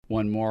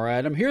One more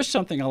item. Here's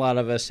something a lot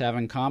of us have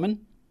in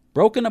common.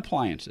 Broken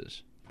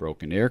appliances.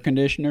 Broken air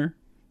conditioner,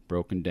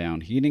 broken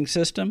down heating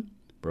system,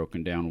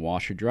 broken down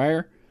washer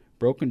dryer,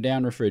 broken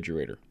down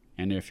refrigerator.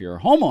 And if you're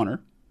a homeowner,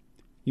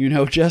 you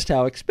know just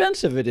how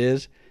expensive it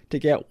is to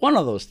get one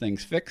of those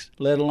things fixed,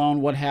 let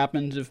alone what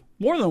happens if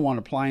more than one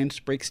appliance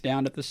breaks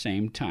down at the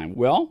same time.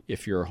 Well,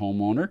 if you're a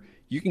homeowner,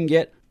 you can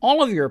get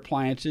all of your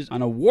appliances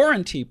on a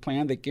warranty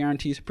plan that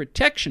guarantees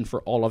protection for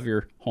all of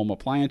your home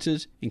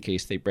appliances in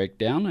case they break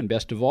down. And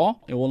best of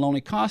all, it will only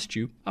cost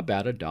you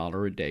about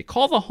 $1 a day.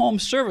 Call the Home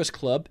Service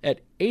Club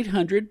at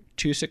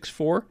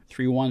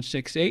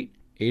 800-264-3168,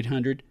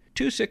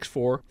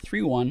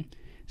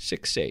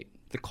 800-264-3168.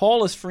 The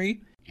call is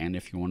free, and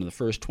if you're one of the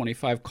first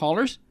 25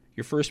 callers,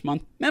 your first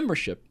month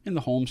membership in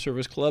the Home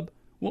Service Club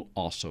will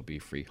also be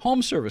free.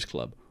 Home Service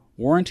Club,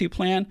 warranty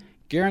plan,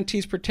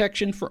 guarantees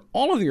protection for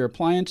all of your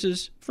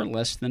appliances for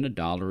less than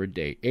 $1 a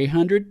day.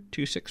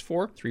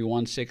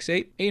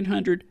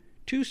 800-264-3168,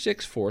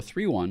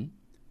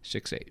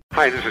 800-264-3168.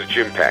 Hi, this is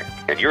Jim Peck,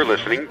 and you're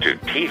listening to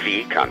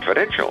TV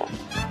Confidential.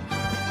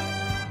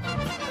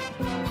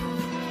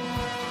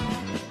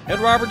 Ed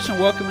Robertson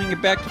welcoming you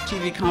back to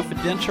TV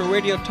Confidential,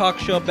 radio talk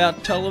show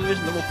about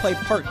television that will play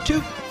part 2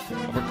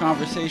 of our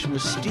conversation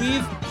with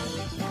Steve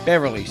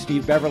Beverly,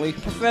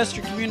 professor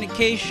of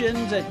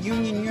communications at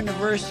Union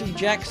University,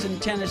 Jackson,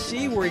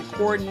 Tennessee, where he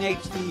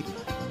coordinates the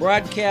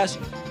broadcast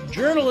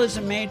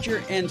journalism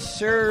major and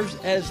serves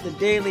as the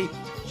daily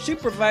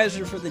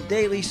supervisor for the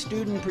daily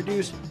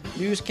student-produced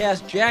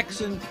newscast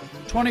Jackson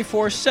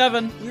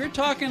 24/7. We were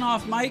talking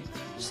off mic,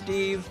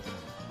 Steve.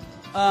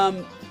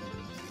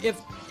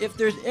 If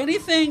there's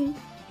anything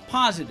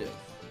positive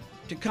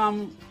to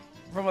come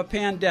from a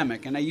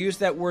pandemic, and I use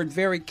that word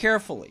very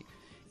carefully,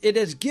 it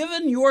has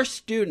given your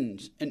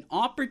students an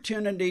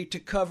opportunity to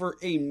cover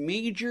a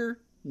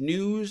major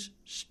news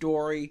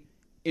story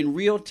in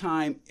real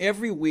time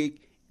every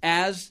week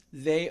as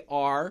they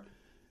are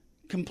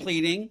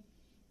completing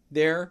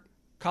their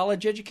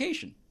college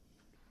education.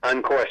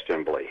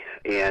 Unquestionably.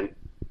 And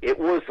it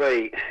was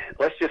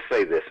let's just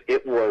say this,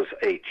 it was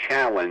a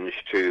challenge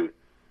to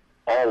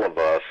all of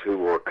us who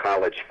were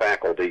college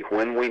faculty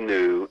when we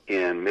knew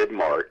in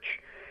mid-March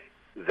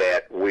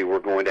that we were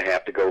going to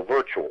have to go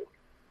virtual.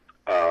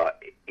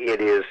 It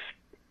is,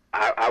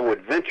 I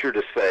would venture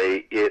to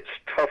say, it's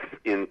tough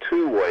in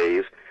two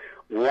ways.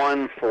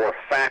 One, for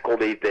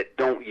faculty that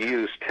don't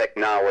use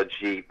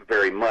technology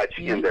very much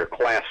in their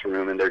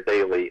classroom and their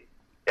daily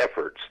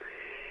efforts.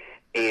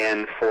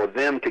 And for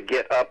them to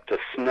get up to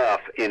snuff,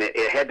 and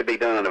it had to be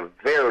done in a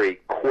very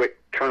quick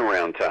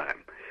turnaround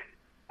time.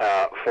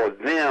 For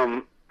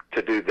them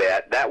to do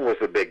that was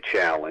a big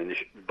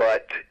challenge.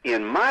 But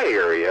in my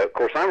area, of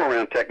course, I'm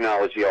around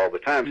technology all the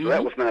time, so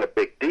that was not a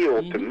big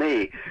deal to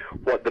me.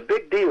 What the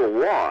big deal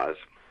was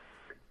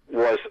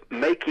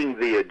making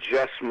the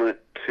adjustment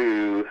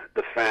to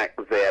the fact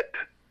that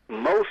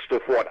most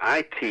of what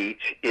I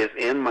teach is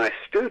in my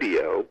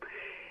studio,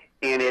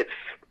 and it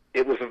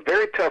was a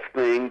very tough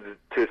thing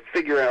to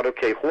figure out,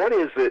 okay, what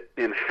is it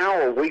and how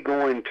are we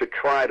going to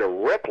try to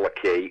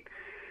replicate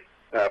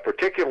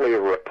particularly a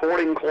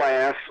reporting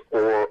class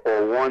or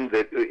one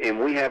that, and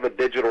we have a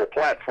digital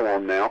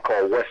platform now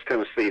called West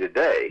Tennessee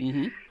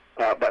Today.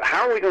 But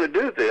how are we going to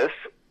do this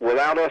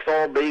without us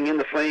all being in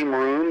the same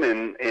room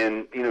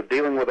and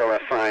dealing with our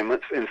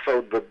assignments? And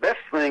so the best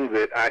thing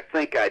that I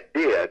think I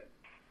did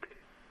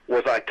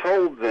was I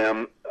told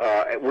them,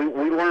 we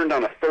learned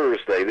on a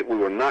Thursday that we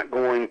were not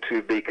going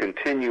to be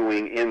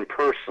continuing in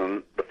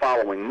person the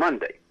following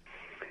Monday.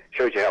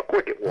 Shows you how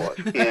quick it was.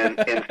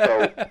 And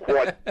so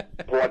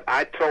what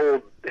I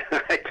told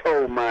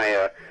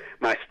my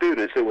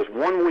students, it was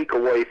 1 week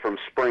away from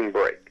spring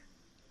break.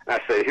 I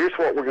said, here's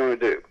what we're going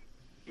to do.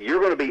 You're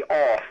going to be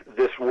off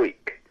this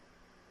week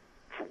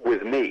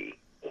with me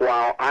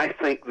while I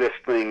think this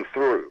thing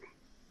through.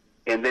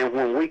 And then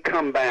when we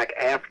come back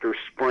after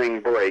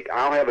spring break,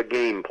 I'll have a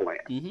game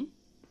plan.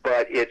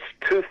 But it's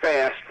too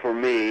fast for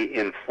me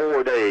in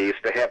 4 days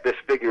to have this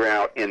figure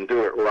out and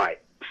do it right.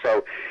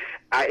 So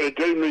it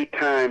gave me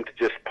time to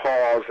just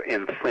pause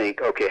and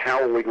think, okay, how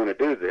are we going to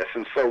do this?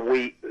 And so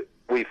we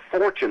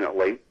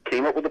fortunately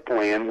came up with a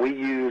plan. We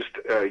used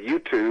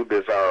YouTube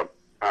as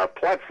our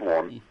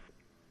platform.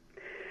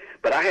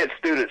 But I had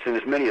students in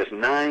as many as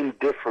 9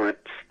 different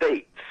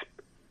states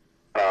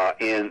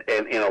in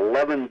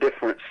 11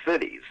 different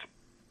cities.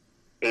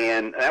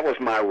 And that was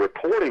my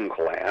reporting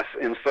class.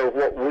 And so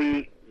what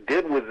we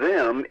did with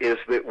them is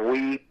that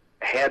we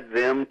had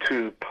them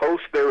to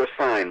post their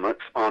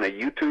assignments on a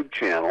YouTube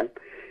channel,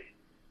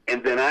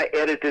 and then I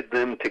edited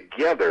them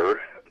together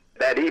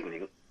that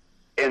evening.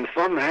 And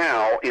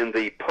somehow in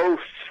the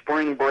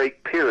post-spring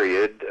break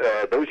period,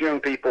 those young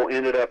people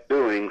ended up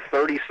doing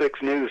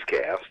 36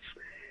 newscasts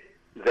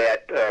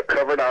that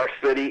covered our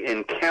city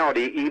and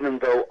county, even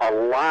though a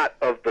lot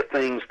of the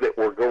things that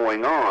were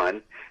going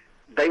on,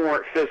 they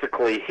weren't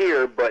physically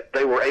here, but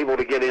they were able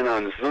to get in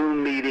on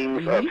Zoom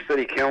meetings of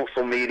city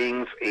council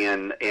meetings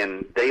and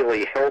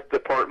daily health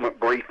department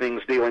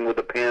briefings dealing with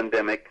the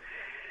pandemic.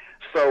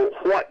 so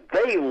what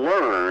they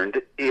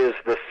learned is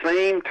the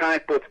same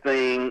type of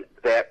thing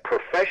that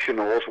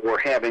professionals were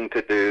having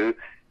to do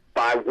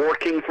by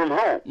working from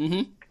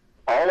home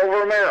all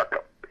over America.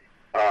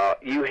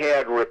 You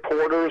had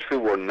reporters who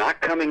were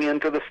not coming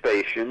into the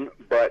station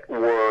but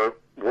were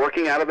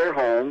working out of their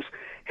homes,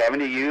 having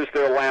to use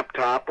their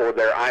laptop or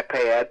their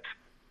iPads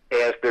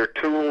as their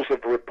tools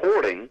of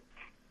reporting.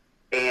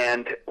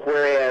 And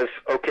whereas,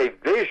 okay,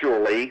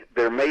 visually,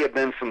 there may have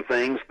been some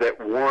things that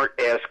weren't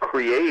as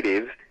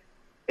creative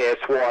as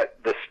what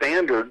the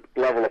standard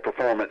level of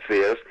performance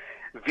is,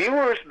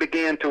 viewers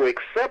began to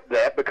accept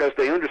that because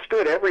they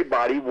understood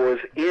everybody was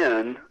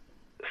in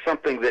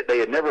something that they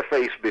had never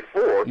faced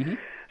before.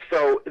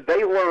 So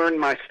they learned,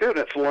 my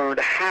students learned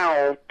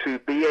how to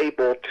be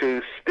able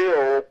to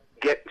still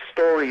get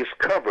stories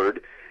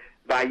covered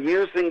by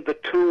using the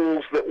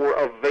tools that were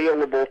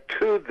available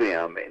to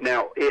them.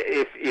 Now,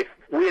 if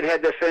we had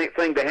had this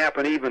thing to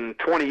happen even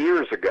 20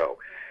 years ago,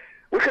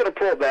 we could have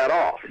pulled that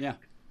off. Yeah.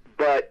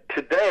 But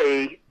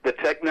today, the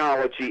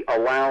technology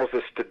allows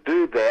us to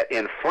do that,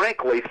 and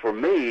frankly, for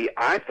me,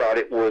 I thought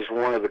it was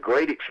one of the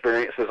great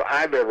experiences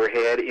I've ever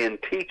had in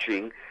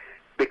teaching,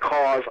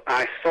 because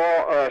I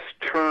saw us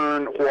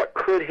turn what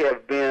could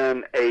have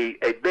been a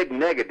big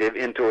negative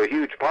into a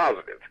huge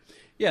positive.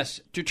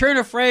 Yes, to turn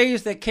a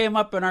phrase that came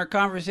up in our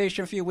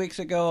conversation a few weeks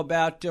ago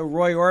about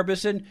Roy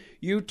Orbison,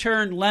 you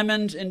turned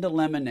lemons into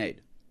lemonade.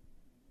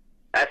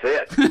 That's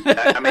it.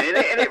 I mean,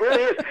 and it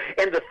really is.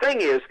 And the thing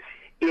is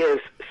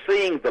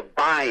seeing the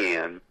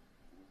buy-in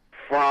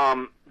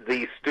from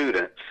these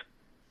students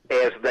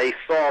as they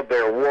saw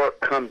their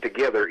work come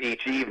together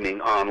each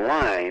evening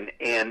online.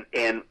 And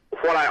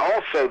what I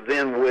also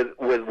then, with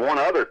one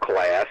other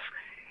class,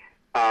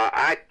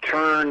 I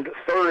turned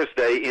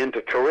Thursday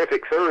into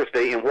Terrific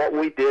Thursday, and what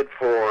we did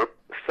for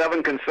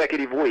 7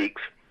 consecutive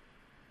weeks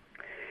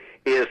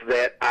is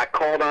that I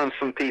called on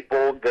some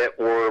people that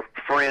were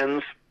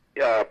friends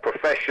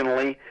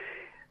professionally,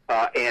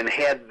 and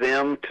had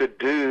them to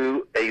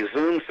do a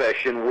Zoom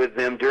session with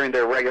them during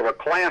their regular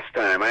class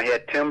time. I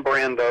had Tim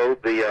Brando,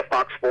 the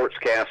Fox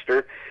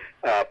Sportscaster,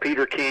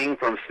 Peter King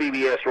from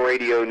CBS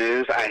Radio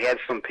News. I had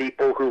some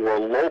people who were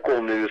local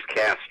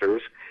newscasters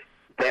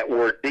that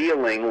were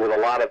dealing with a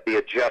lot of the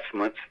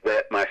adjustments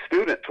that my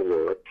students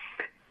were.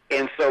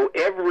 And so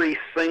every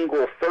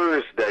single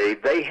Thursday,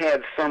 they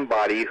had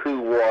somebody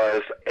who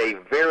was a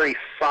very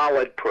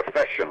solid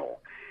professional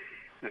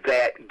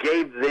that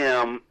gave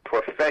them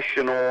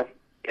professional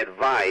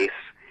advice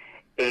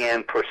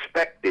and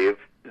perspective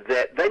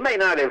that they may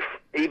not have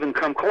even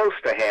come close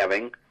to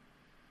having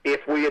if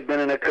we had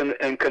been in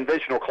a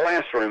conventional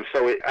classroom.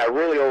 So I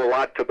really owe a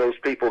lot to those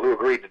people who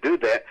agreed to do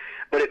that,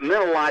 but it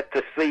meant a lot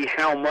to see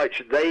how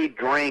much they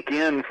drank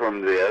in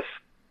from this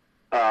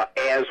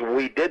as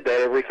we did that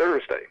every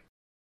Thursday.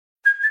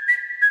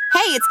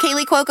 Hey, it's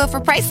Kaylee Cuoco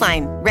for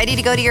Priceline. Ready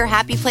to go to your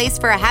happy place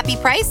for a happy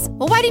price?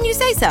 Well, why didn't you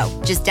say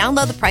so? Just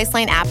download the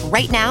Priceline app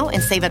right now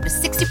and save up to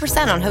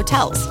 60% on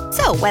hotels.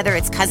 So whether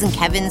it's Cousin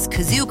Kevin's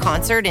Kazoo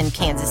Concert in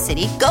Kansas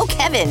City, go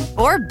Kevin,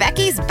 or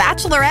Becky's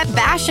Bachelorette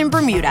Bash in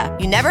Bermuda,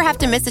 you never have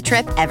to miss a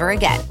trip ever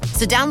again.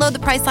 So download the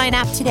Priceline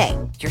app today.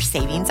 Your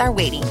savings are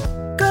waiting.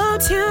 Go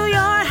to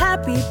your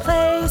happy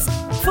place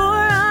for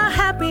a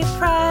happy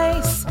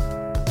price.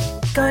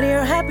 Go to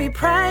your happy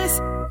price,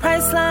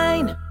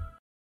 Priceline.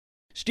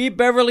 Steve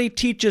Beverly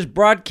teaches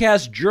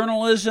broadcast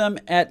journalism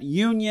at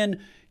Union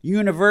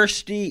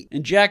University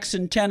in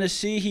Jackson,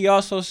 Tennessee. He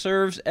also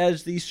serves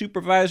as the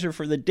supervisor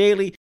for the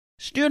daily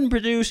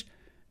student-produced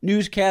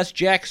newscast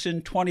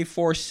Jackson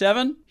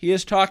 24/7. He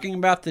is talking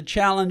about the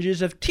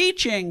challenges of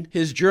teaching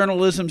his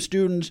journalism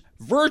students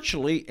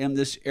virtually in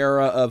this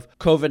era of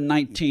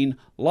COVID-19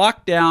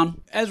 lockdown.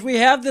 As we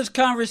have this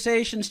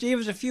conversation,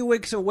 Steve is a few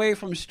weeks away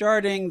from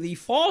starting the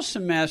fall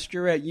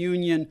semester at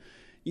Union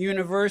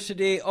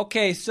University.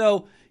 Okay,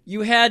 so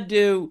you had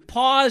to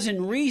pause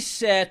and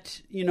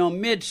reset,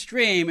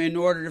 midstream in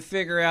order to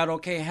figure out,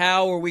 okay,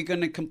 how are we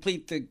going to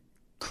complete the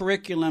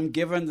curriculum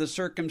given the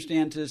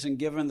circumstances and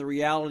given the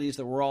realities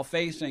that we're all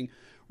facing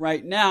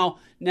right now.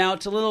 Now,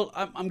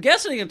 I'm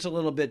guessing it's a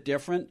little bit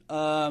different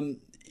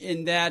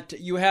in that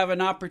you have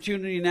an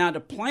opportunity now to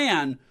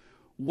plan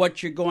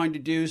what you're going to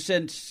do,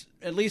 since,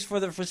 at least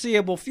for the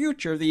foreseeable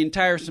future, the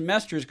entire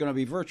semester is going to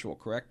be virtual,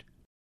 correct?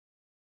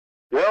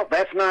 Well,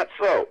 that's not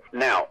so.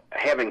 Now,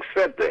 having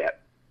said that,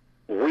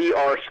 we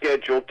are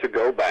scheduled to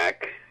go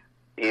back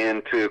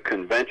into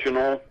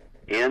conventional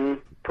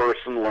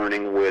in-person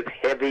learning with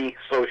heavy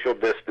social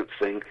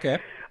distancing. Okay.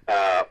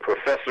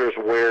 Professors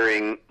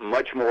wearing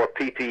much more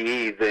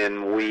PPE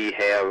than we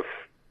have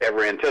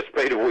ever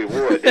anticipated we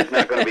would. It's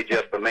not going to be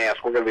just the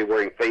mask. We're going to be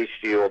wearing face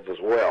shields as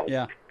well.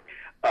 Yeah.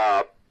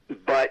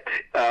 But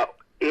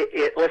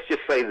let's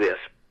just say this.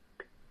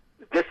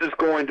 This is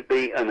going to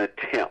be an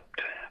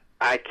attempt.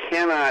 I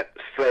cannot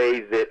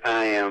say that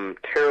I am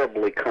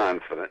terribly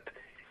confident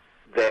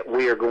that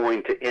we are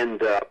going to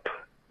end up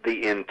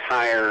the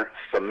entire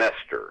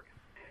semester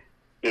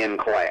in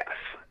class.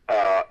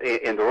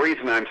 And the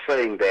reason I'm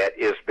saying that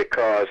is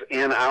because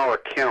in our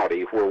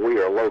county where we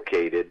are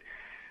located,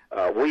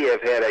 we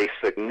have had a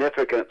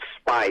significant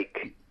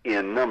spike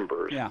in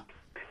numbers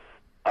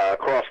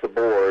across the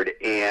board,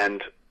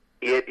 and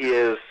it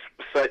is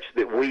such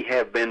that we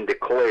have been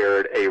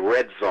declared a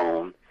red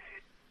zone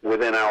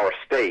within our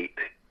state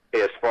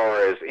as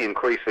far as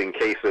increasing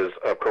cases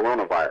of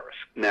coronavirus.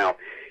 Now,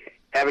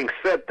 having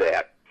said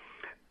that,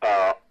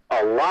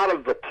 a lot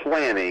of the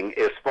planning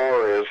as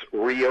far as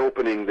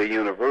reopening the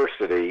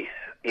university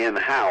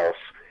in-house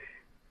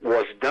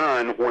was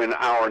done when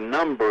our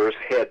numbers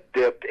had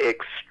dipped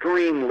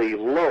extremely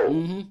low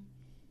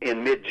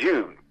in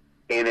mid-June.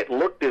 And it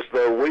looked as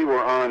though we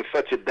were on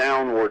such a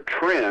downward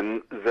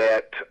trend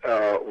that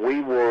we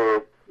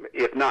were,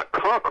 if not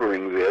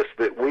conquering this,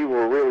 that we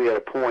were really at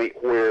a point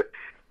where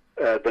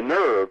the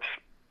nerves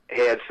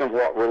had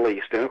somewhat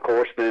released. And, of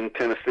course, then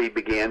Tennessee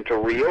began to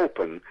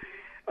reopen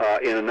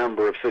in a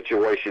number of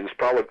situations,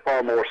 probably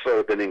far more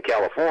so than in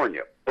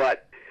California.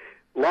 But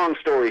long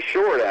story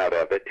short out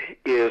of it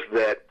is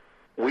that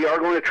we are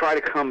going to try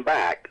to come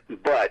back,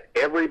 but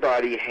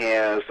everybody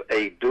has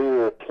a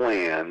dual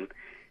plan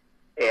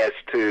as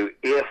to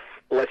if,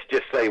 let's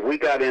just say, we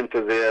got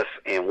into this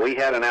and we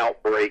had an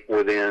outbreak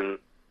within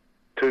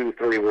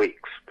 2-3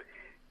 weeks,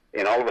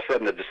 and all of a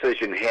sudden a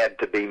decision had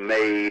to be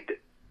made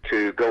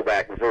to go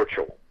back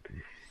virtual.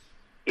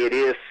 It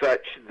is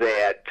such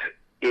that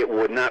it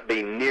would not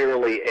be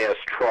nearly as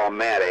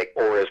traumatic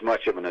or as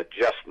much of an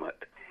adjustment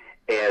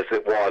as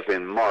it was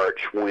in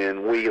March,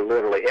 when we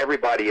literally,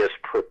 everybody is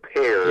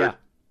prepared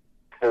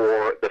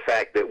for the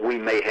fact that we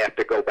may have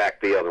to go back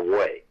the other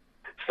way.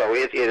 So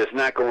it is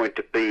not going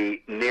to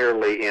be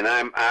nearly, and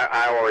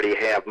I already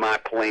have my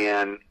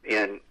plan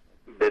in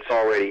that's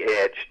already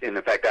edged. And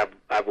in fact,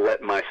 I've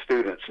let my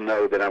students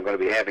know that I'm going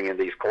to be having in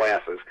these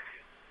classes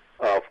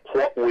of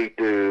what we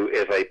do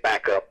as a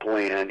backup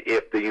plan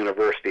if the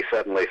university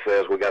suddenly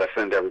says we got to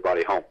send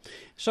everybody home.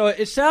 So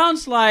it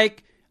sounds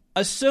like,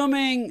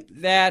 assuming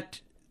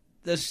that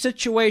the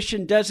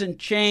situation doesn't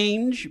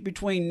change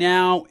between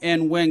now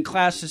and when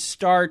classes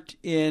start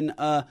in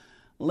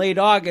late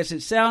August,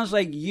 it sounds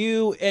like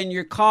you and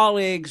your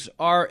colleagues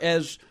are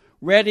as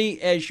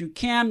ready as you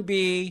can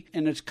be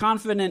and as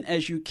confident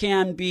as you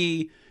can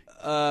be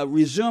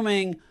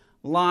resuming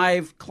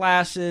live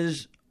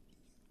classes,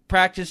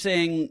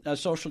 practicing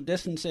social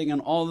distancing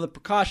and all of the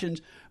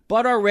precautions,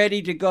 but are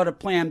ready to go to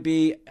Plan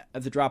B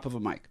at the drop of a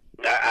mic.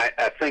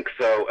 I think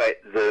so.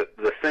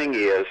 The thing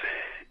is,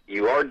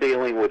 you are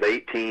dealing with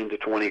 18 to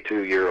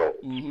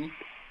 22-year-olds,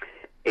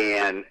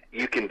 and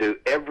you can do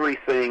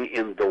everything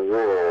in the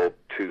world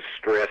to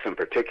stress, and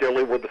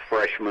particularly with the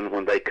freshmen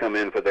when they come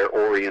in for their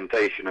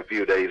orientation a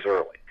few days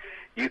early.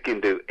 You can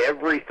do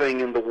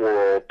everything in the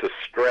world to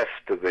stress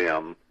to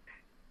them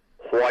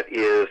what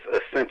is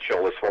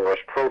essential as far as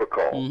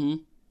protocol.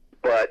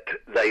 But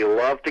they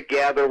love to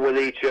gather with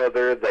each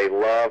other. They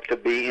love to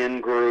be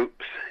in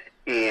groups,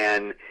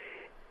 and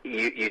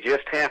you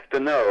just have to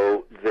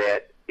know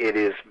that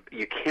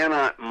you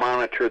cannot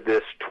monitor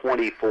this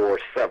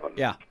 24/7.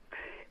 Yeah.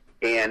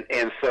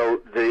 And so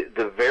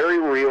the very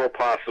real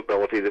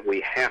possibility that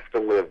we have to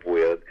live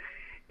with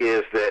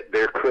is that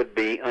there could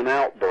be an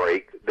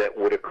outbreak that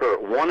would occur.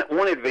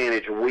 One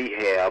advantage we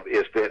have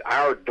is that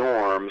our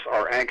dorms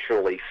are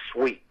actually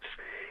suites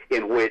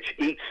in which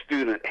each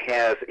student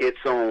has its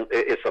own.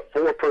 It's a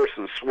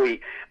 4-person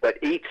suite, but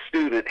each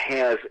student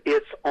has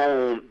its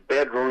own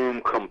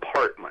bedroom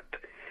compartment.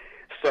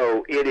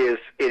 So it is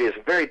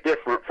very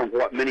different from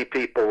what many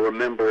people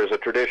remember as a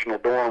traditional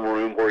dorm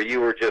room, where you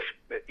were just,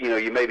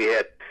 you maybe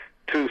had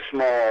 2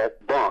 small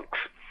bunks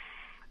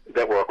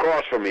that were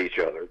across from each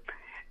other,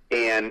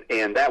 and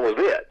that was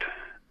it.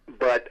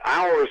 But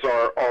ours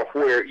are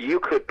where you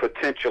could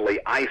potentially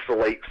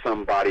isolate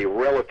somebody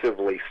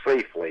relatively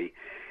safely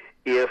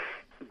if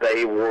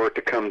they were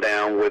to come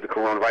down with the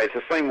coronavirus.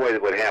 The same way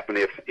that would happen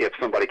if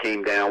somebody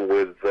came down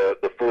with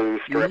the flu,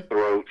 strep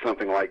throat,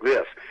 something like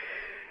this.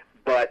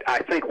 But I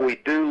think we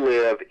do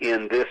live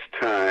in this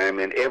time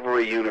in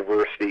every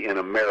university in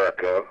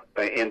America,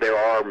 and there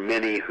are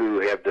many who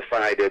have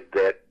decided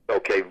that,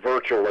 okay,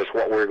 virtual is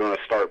what we're going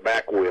to start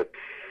back with.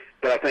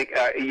 But I think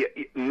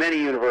many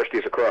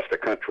universities across the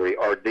country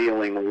are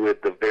dealing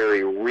with the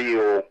very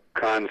real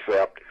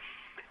concept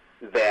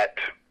that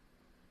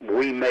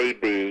we may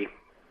be,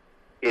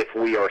 if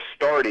we are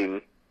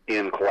starting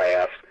in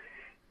class,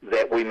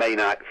 that we may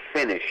not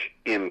finish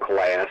in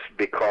class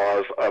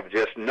because of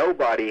just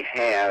nobody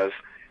has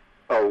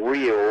a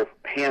real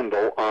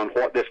handle on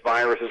what this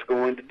virus is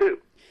going to do.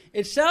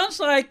 It sounds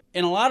like,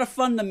 in a lot of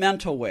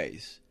fundamental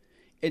ways,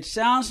 it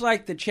sounds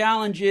like the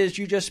challenges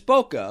you just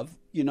spoke of,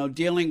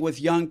 dealing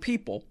with young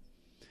people,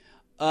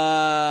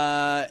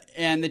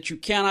 and that you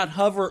cannot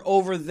hover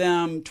over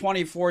them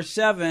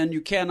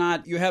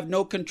 24/7. You have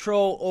no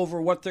control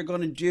over what they're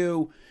going to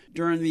do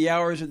during the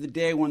hours of the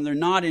day when they're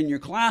not in your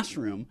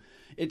classroom.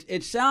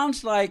 It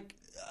sounds like,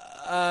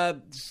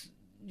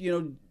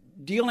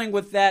 dealing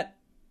with that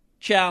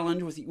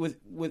challenge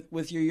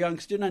with your young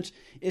students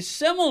is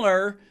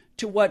similar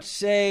to what,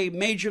 say,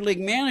 major league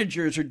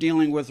managers are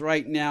dealing with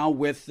right now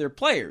with their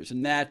players.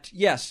 And that,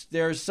 yes,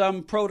 there's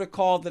some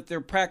protocol that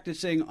they're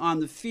practicing on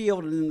the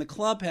field and in the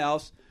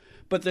clubhouse,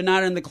 but they're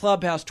not in the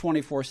clubhouse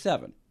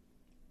 24/7.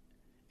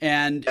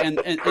 And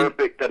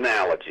perfect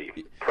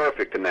analogy.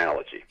 Perfect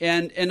analogy.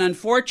 And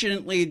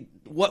unfortunately,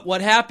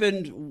 what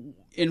happened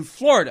in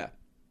Florida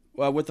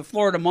with the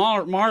Florida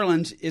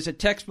Marlins is a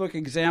textbook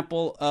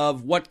example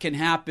of what can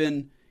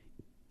happen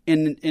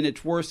in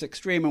its worst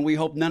extreme, and we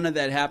hope none of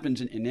that happens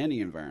in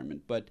any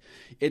environment. But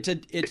this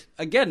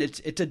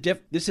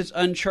is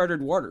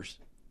uncharted waters.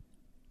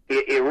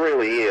 It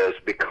really is,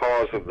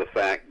 because of the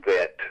fact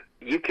that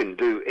you can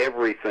do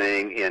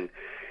everything in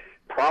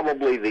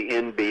probably the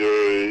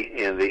NBA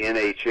and the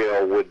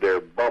NHL with their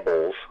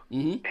bubbles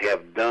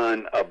have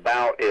done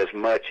about as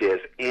much as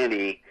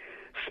any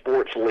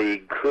sports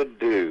league could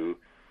do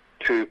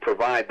to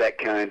provide that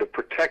kind of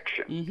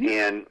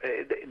protection.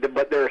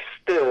 But there are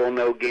still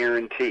no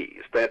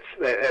guarantees. That's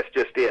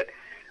just it.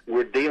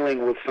 We're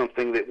dealing with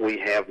something that we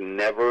have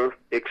never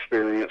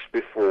experienced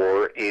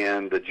before,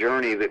 and the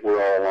journey that we're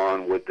all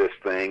on with this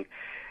thing,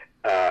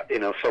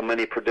 so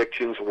many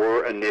predictions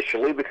were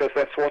initially, because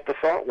that's what the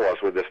thought was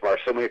with this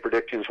virus. So many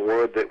predictions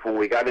were that when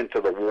we got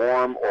into the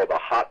warm or the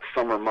hot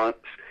summer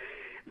months,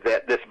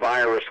 that this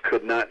virus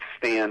could not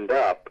stand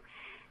up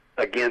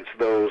against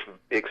those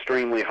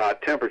extremely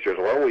hot temperatures.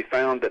 Well, we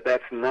found that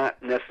that's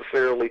not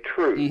necessarily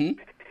true.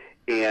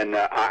 And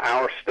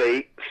our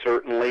state,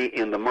 certainly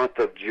in the month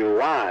of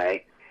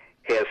July,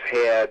 has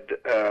had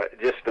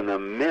just an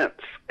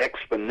immense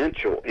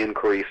exponential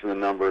increase in the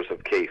numbers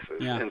of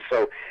cases. And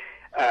so,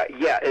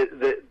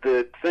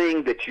 the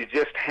thing that you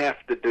just have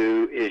to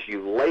do is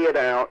you lay it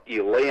out,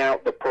 you lay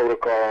out the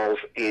protocols,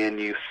 and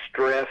you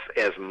stress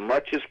as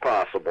much as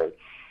possible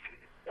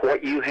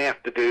what you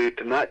have to do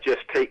to not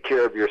just take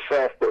care of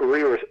yourself, but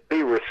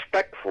be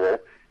respectful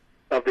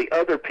of the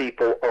other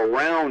people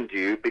around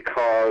you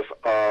because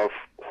of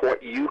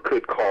what you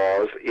could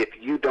cause if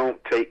you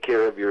don't take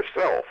care of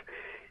yourself.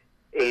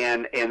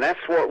 And that's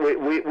what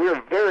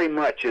we're very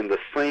much in the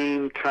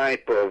same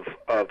type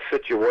of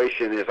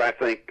situation as I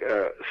think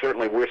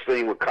certainly we're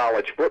seeing with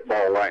college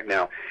football right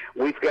now.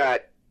 We've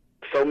got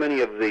so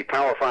many of the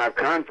Power 5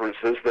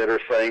 conferences that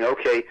are saying,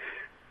 okay,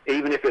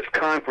 even if it's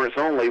conference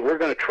only, we're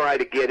going to try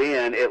to get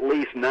in at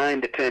least 9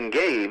 to 10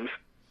 games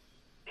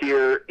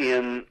here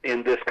in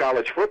this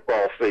college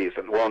football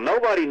season. Well,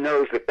 nobody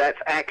knows if that's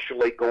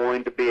actually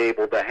going to be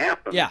able to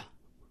happen. Yeah.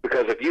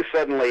 Because if you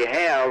suddenly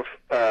have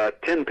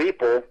 10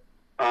 people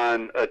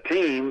on a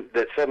team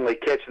that suddenly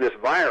catch this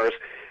virus,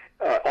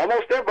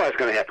 almost everybody's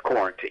going to have to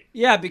quarantine.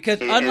 Yeah, because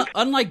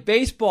unlike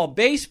baseball,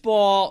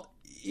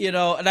 and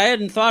I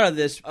hadn't thought of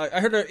this.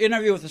 I heard an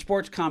interview with a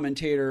sports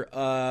commentator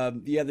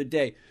the other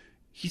day.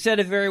 He said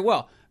it very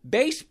well.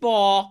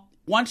 Baseball,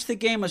 once the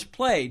game is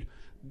played,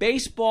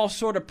 baseball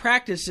sort of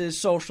practices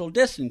social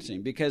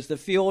distancing because the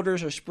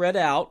fielders are spread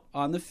out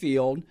on the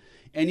field,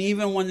 and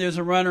even when there's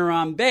a runner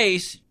on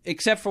base,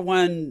 except for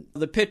when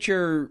the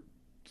pitcher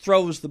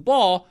throws the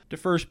ball to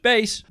first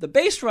base, the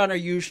base runner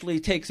usually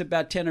takes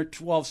about 10 or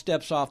 12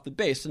 steps off the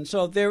base. And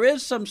so there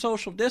is some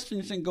social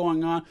distancing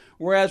going on,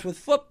 whereas with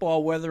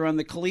football, whether on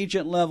the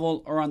collegiate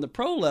level or on the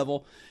pro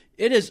level,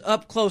 it is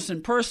up close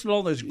and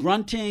personal. There's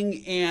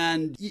grunting,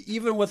 and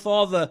even with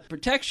all the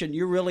protection,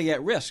 you're really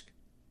at risk.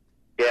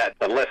 Yeah,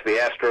 unless the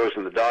Astros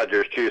and the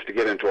Dodgers choose to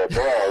get into a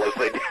brawl, as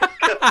they do.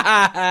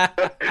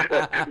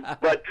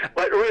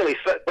 but really,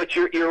 but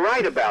you're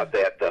right about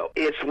that, though.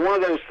 It's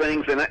one of those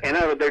things, and I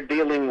know they're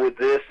dealing with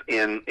this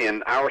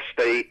in our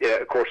state.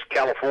 Of course,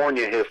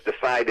 California has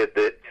decided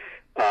that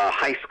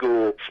high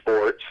school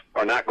sports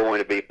are not going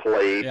to be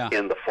played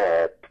in the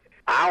fall.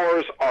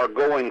 Ours are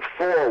going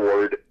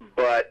forward,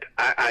 but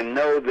I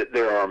know that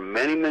there are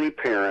many, many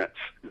parents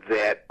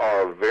that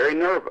are very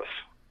nervous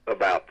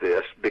about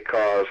this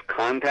because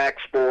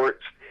contact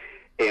sports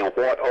and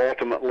what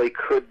ultimately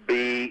could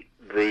be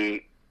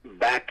the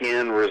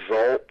back-end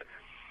result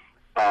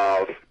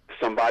of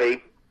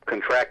somebody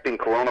contracting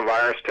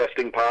coronavirus,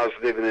 testing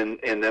positive,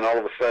 and then all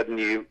of a sudden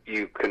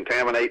you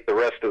contaminate the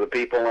rest of the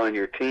people on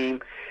your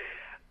team.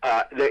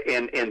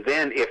 And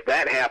then if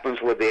that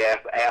happens with the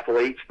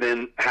athletes,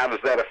 then how does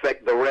that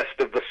affect the rest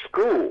of the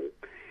school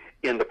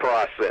in the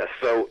process?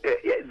 So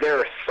there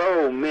are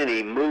so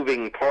many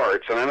moving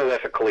parts, and I know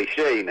that's a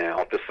cliche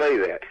now to say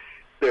that.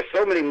 There's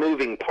so many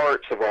moving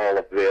parts of all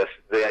of this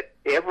that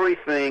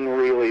everything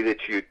really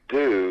that you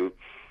do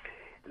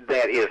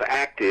that is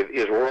active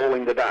is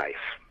rolling the dice.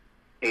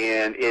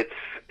 And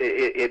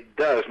it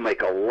does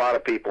make a lot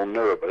of people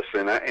nervous,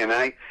 and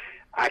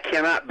I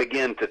cannot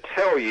begin to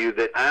tell you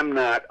that I'm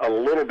not a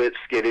little bit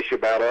skittish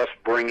about us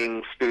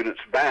bringing students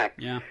back,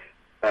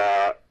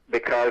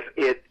 because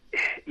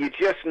you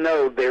just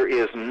know there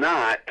is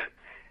not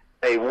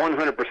a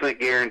 100%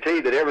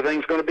 guarantee that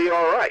everything's going to be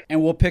all right.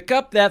 And we'll pick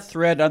up that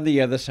thread on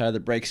the other side of the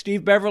break.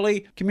 Steve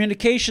Beverly,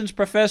 communications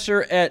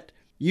professor at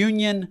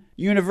Union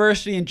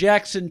University in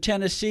Jackson,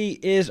 Tennessee,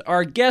 is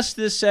our guest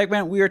this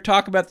segment. We are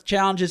talking about the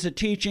challenges of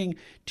teaching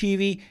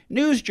TV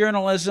news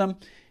journalism.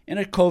 in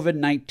a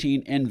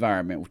COVID-19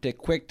 environment. We'll take a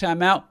quick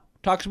time out,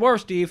 talk some more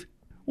with Steve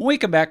when we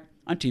come back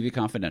on TV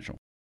Confidential.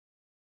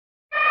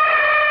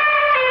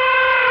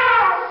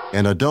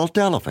 An adult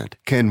elephant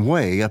can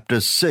weigh up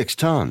to 6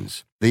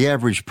 tons. The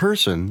average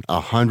person,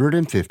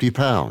 150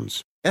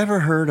 pounds.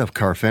 Ever heard of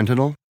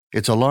carfentanil?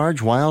 It's a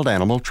large wild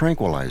animal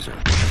tranquilizer.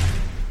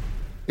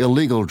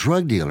 Illegal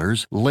drug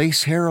dealers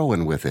lace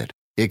heroin with it.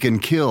 It can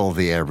kill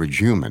the average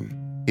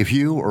human. If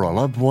you or a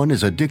loved one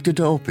is addicted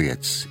to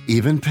opiates,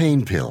 even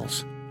pain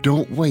pills,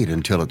 don't wait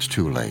until it's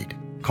too late.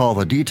 Call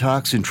the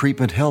Detox and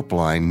Treatment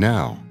Helpline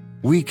now.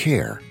 We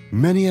care.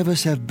 Many of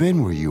us have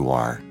been where you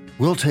are.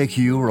 We'll take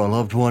you or a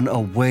loved one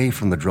away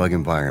from the drug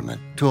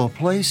environment to a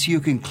place you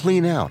can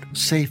clean out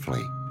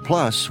safely.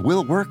 Plus,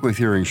 we'll work with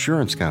your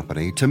insurance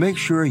company to make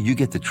sure you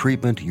get the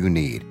treatment you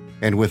need.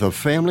 And with a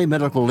Family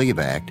Medical Leave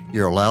Act,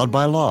 you're allowed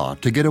by law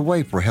to get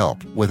away for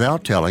help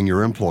without telling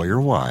your employer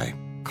why.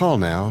 Call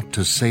now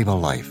to save a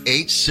life.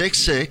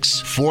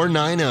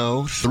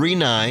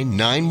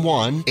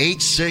 866-490-3991.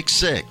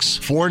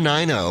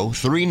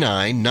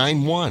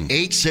 866-490-3991.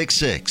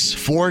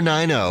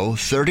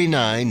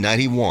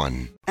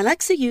 866-490-3991.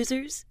 Alexa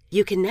users,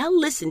 you can now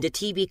listen to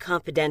TV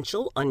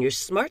Confidential on your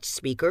smart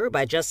speaker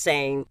by just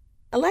saying,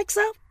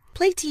 "Alexa,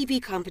 play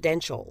TV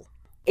Confidential."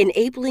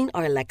 Enabling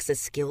our Alexa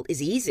skill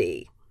is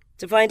easy.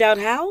 To find out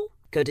how,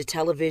 go to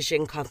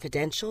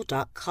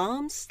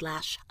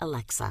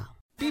televisionconfidential.com/Alexa.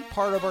 Be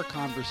part of our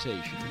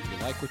conversation. If you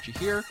like what you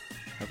hear,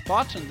 have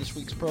thoughts on this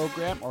week's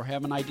program, or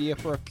have an idea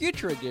for a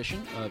future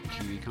edition of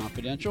TV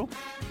Confidential,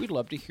 we'd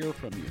love to hear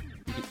from you.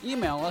 You can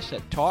email us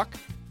at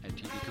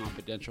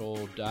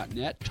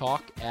talk@tvconfidential.net,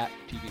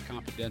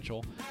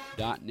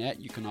 talk@tvconfidential.net.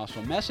 You can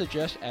also message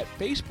us at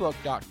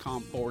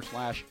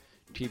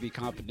facebook.com/TV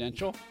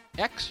Confidential,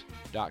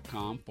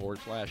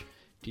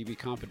 x.com/TV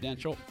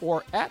Confidential,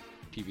 or at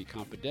TV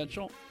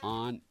Confidential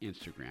on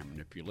Instagram. And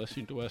if you're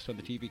listening to us on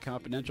the TV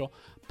Confidential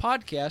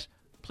podcast,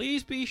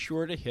 please be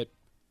sure to hit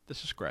the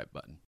subscribe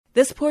button.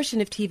 This portion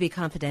of TV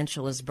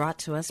Confidential is brought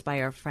to us by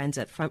our friends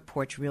at Front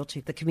Porch Realty,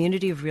 the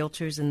community of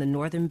realtors in the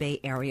Northern Bay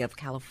area of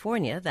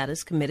California that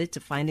is committed to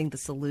finding the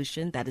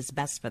solution that is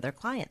best for their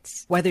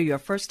clients. Whether you're a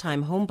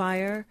first-time home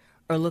buyer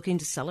or looking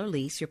to sell or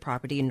lease your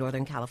property in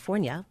Northern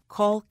California,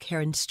 call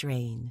Karen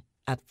Strain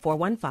at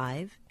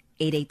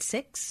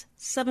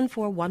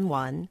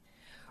 415-886-7411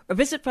 or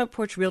visit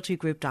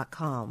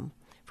frontporchrealtygroup.com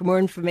for more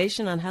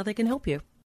information on how they can help you.